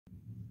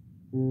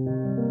Wasting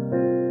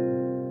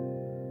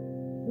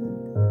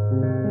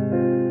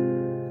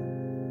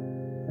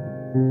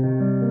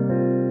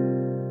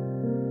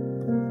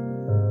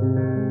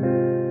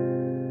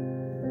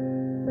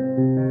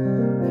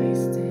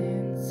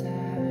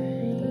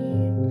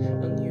time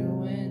on you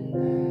and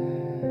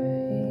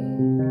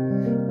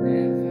I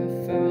never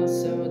felt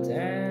so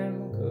damn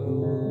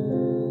good.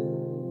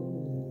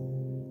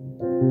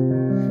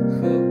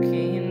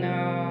 Hooking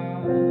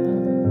up,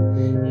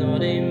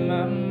 not in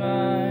my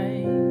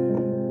mind,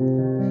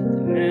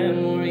 the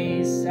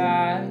memories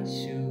I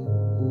should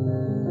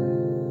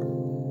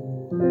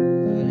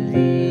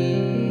leave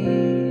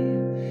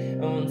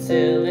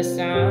until the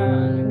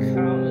sun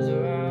comes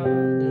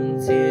around,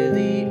 until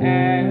the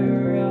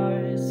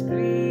air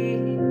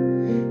screen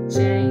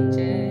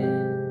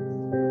changes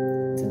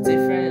to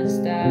different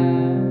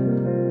style.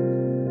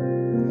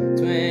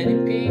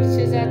 20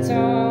 pictures I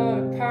tore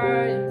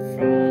apart in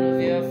front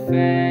of your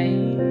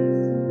face.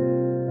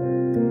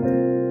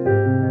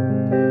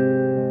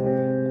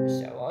 I wish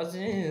I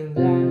wasn't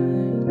blind.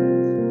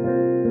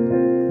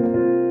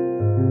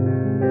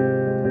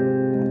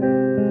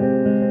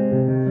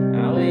 I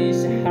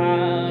wish I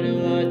had a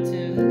word to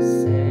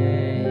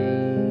say.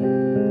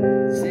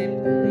 Is it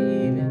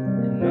believing?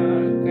 Am I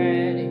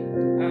regretting?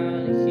 Am I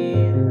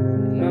healing?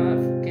 Am I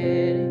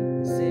forgetting?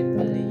 Is it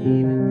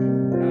believing?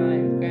 Am I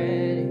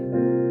regretting?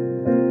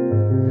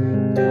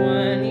 Do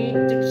I need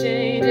to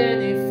change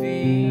anything?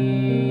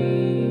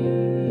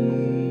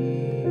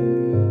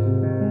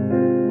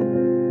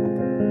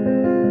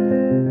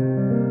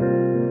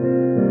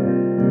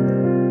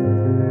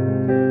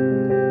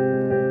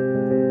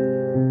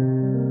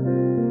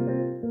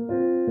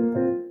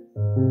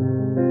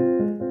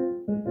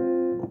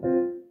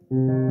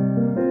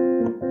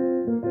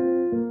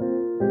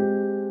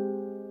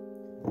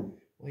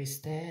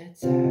 Wasted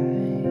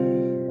time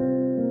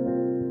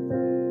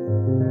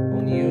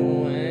on you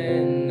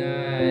and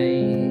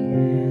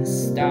I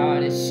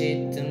started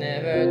shit to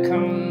never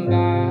come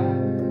back.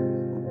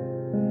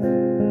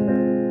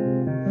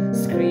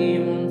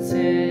 Scream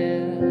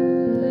until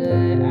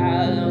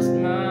I lost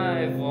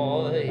my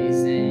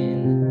voice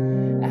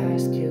and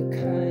ask you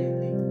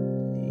kindly,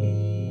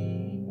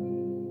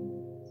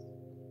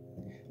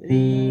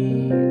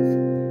 leave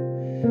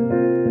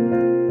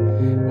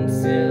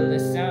until the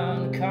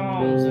sun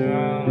comes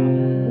around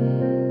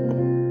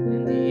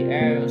and the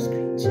arrow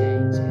screen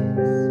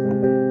changes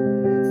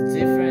to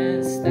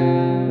different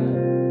style.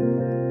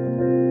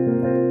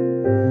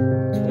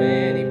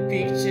 20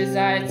 pictures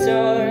I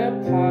tore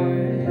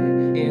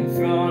apart in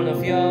front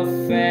of your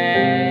face.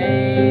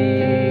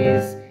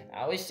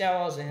 I wish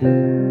I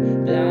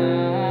wasn't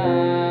blind.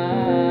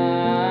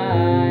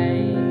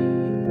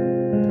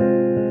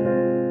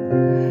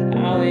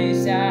 I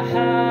wish I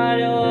had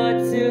a word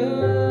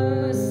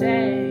to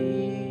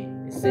say.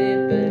 Is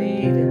it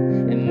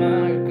believing? Am I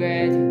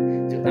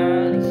regretting? Do I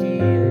need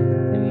healing?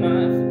 Am I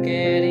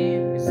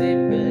forgetting? Is it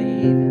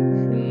believing?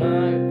 Am I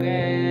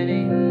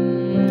regretting?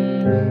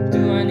 Do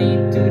I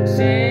need to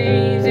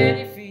change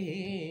anything?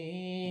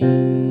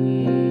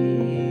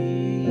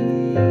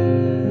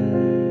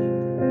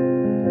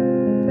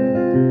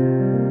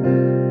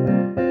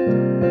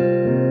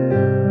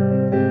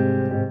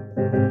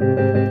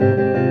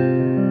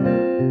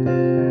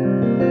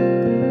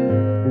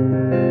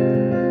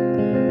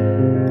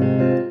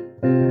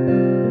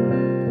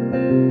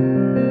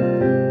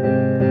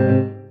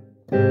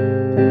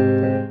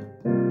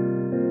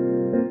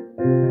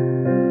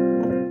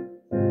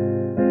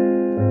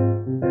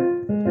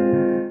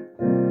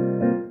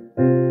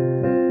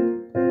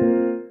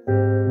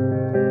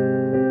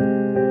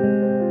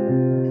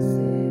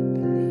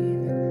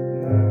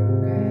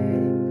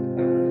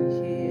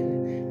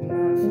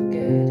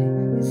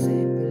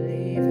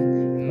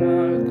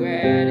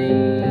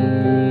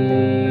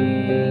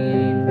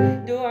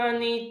 Do I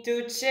need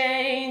to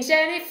change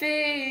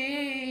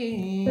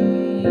anything?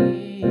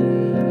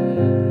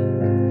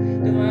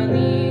 Do I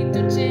need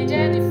to change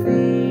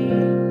anything?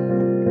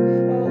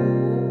 Oh,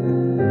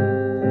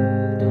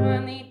 do I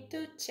need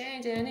to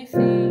change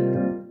anything?